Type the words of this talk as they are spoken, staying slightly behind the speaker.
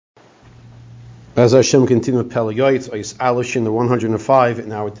As Hashem continue with Pele Yoetz, Ois Alushin, the 105,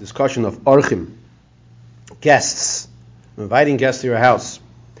 in our discussion of Orchim, guests, inviting guests to your house.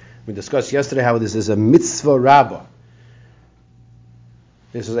 We discussed yesterday how this is a mitzvah rabbah.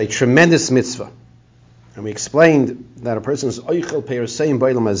 This is a tremendous mitzvah. And we explained that a person's oichel peiroseim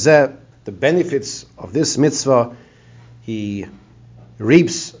b'olam hazeh, the benefits of this mitzvah, he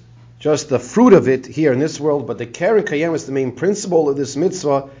reaps just the fruit of it here in this world, but the keren kayem is the main principle of this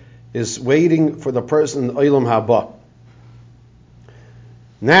mitzvah, is waiting for the person in Olam Haba.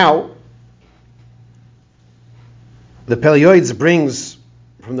 Now, the Pele Yoetz brings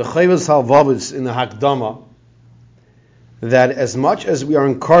from the Chayvus Halvavus in the Hakdama that as much as we are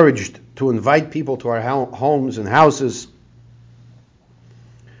encouraged to invite people to our homes and houses,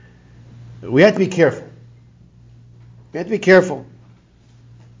 we have to be careful. We have to be careful.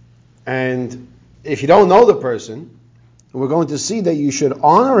 And if you don't know the person, we're going to see that you should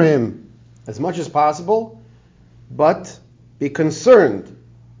honor him as much as possible, but be concerned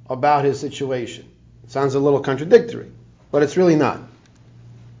about his situation. It sounds a little contradictory, but it's really not.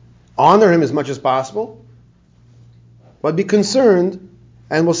 Honor him as much as possible, but be concerned,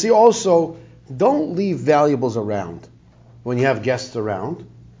 and we'll see also, don't leave valuables around when you have guests around,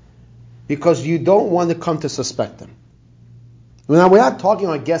 because you don't want to come to suspect them. Now, we're not talking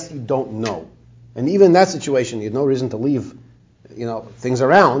about guests you don't know. And even in that situation, you have no reason to leave, things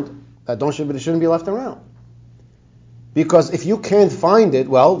around that shouldn't be left around. Because if you can't find it,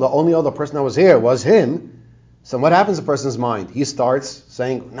 well, the only other person that was here was him. So what happens to a person's mind? He starts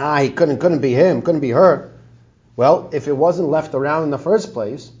saying, he couldn't be him, couldn't be her. Well, if it wasn't left around in the first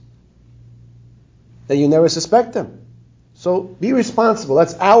place, then you never suspect them. So be responsible.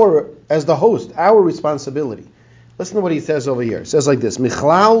 That's as the host, our responsibility. Listen to what he says over here. It says like this: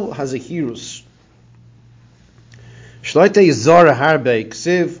 Michlal hazahirus. Shloite yizar harbe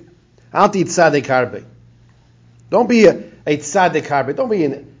ksiv alti tzaddik harbe. Don't be a tzaddik harbe. Don't be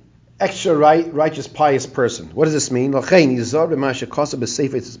an extra righteous, pious person. What does this mean? Lachein yizar b'mashe kosa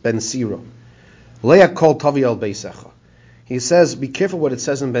b'seifetz ben siro. Leah kol tavi al beisecha. He says, be careful what it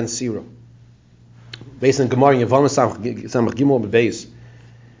says in Ben Siro. Based on Gemara in Yevamah Samach Gimel Beis.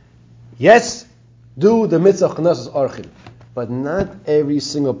 Yes, do the mitzvah of Hachanos Orchim, but not every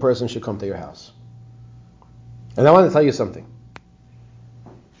single person should come to your house. And I want to tell you something.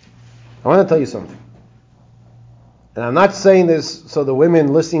 And I'm not saying this so the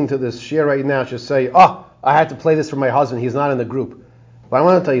women listening to this share right now should say, I had to play this for my husband, he's not in the group. But I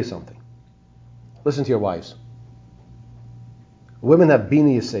want to tell you something. Listen to your wives. Women have bina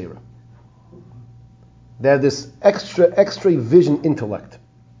yisera. They have this extra vision intellect.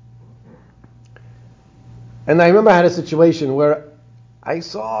 And I remember I had a situation where I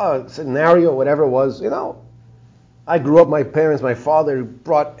saw a scenario, whatever it was, I grew up, my parents, my father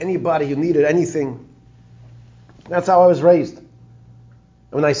brought anybody who needed anything. That's how I was raised. And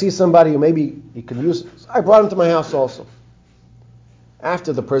when I see somebody who maybe he could use, I brought him to my house also.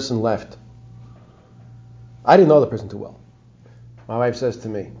 After the person left, I didn't know the person too well. My wife says to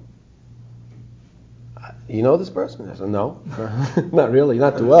me, you know this person? I said, no, not really,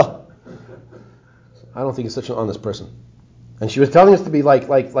 not too well. I don't think he's such an honest person. And she was telling us to be like,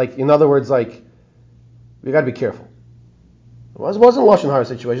 in other words, we got to be careful. It wasn't a Lashon Hara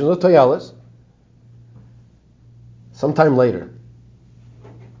situation, it was Toyalas. Sometime later,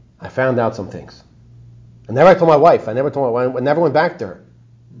 I found out some things. I never told my wife, I never went back to her.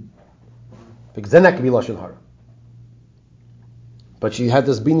 Because then that could be Lashon Hara. But she had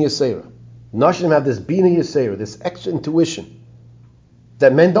this bina yisera. Nashim have this bina yisera, this extra intuition,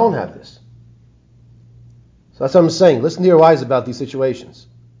 that men don't have this. So that's what I'm saying. Listen to your wives about these situations.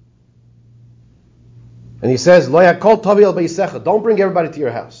 And he says, Lo yakol tavi al beisecha. Don't bring everybody to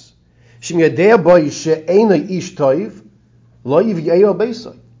your house. Shim yadea boy she'enoi ish toiv, lo yivyeyu al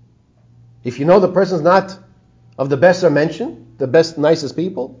beisoy. If you know the person's not of the best mention, the best, nicest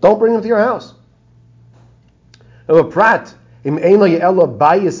people, don't bring them to your house. Now he's talking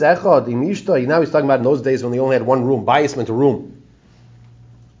about in those days when they only had one room. Bayis meant a room.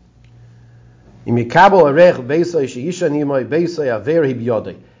 He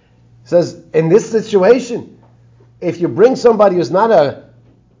says, in this situation, if you bring somebody who's not a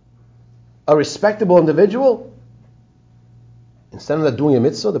respectable individual, instead of doing a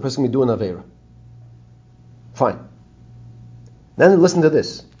mitzvah, the person can be doing a avera. Fine. Then listen to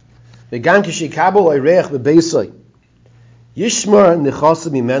this. When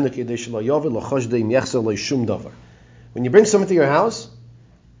you bring someone to your house,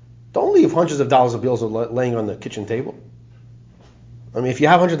 don't leave hundreds of dollars of bills laying on the kitchen table. I mean, if you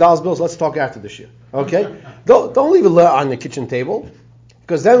have $100 bills, let's talk after this year. Okay? Don't leave it on the kitchen table.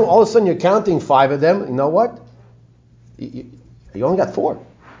 Because then all of a sudden you're counting 5 of them. You know what? You only got 4.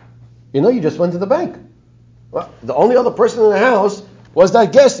 You just went to the bank. Well, the only other person in the house was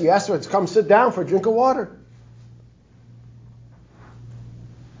that guest. You asked her to come sit down for a drink of water.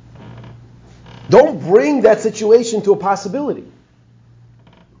 Don't bring that situation to a possibility.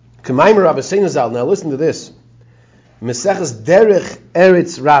 Now listen to this. Meseches Derech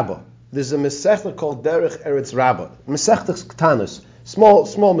Eretz Rabbah. There's a Mesechta called Derech Eretz Rabbah. Mesechta Ktanos. Small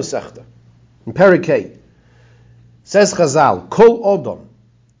Mesechta. In Perikei. Says Chazal, Kol Odom.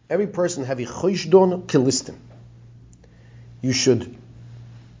 Every person have a choishdon kilistim. You should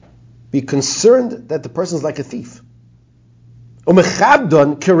be concerned that the person is like a thief.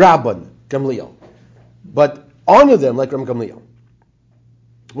 Umechabdon kirabon Gamliel. But honor them like Ram Gamliel.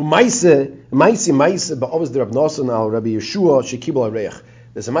 There's a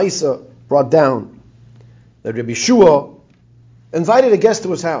Maisa brought down that Rabbi Yeshua invited a guest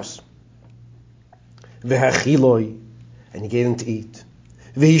to his house. And he gave him to eat.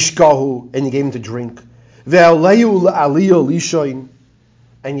 And he gave him to drink.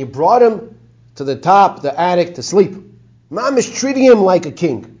 And you brought him to the top, the attic, to sleep. Mom is treating him like a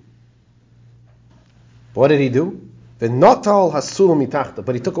king. What did he do? But he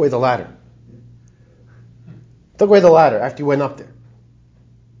took away the ladder. Took away the ladder after you went up there.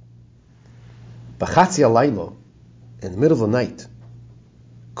 In the middle of the night,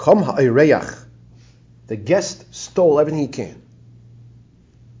 the guest stole everything he can.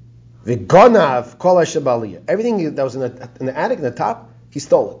 Everything that was in the attic, in the top, he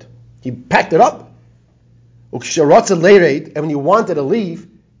stole it. He packed it up. And when he wanted to leave,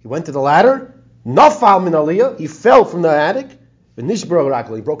 he went to the ladder. Nafal min aliyah, he fell from the attic. He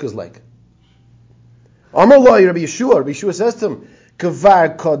broke his leg. Rabbi Yeshua says to him,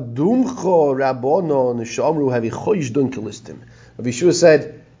 Rabbi Yeshua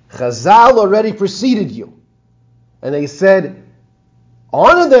said, Chazal already preceded you. And they said,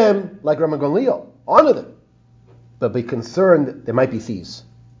 honor them like Rama Gamliel. Honor them. But be concerned there might be thieves.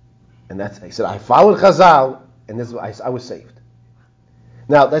 And he said, I followed Chazal, and I was saved.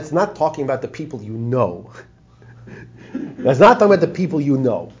 Now, that's not talking about the people you know. That's not talking about the people you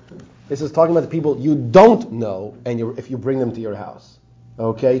know. This is talking about the people you don't know, and if you bring them to your house.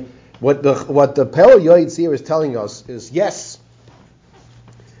 Okay? What the Pele Yoetz here is telling us is, yes,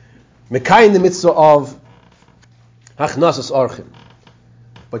 Mekai in the mitzvah of Hachanos Orchim,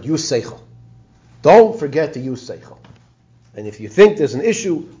 but use seichel. Don't forget to use seichel. And if you think there's an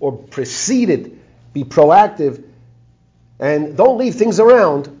issue, or precede it, be proactive, and don't leave things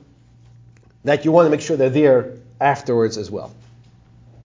around that you want to make sure they're there afterwards as well.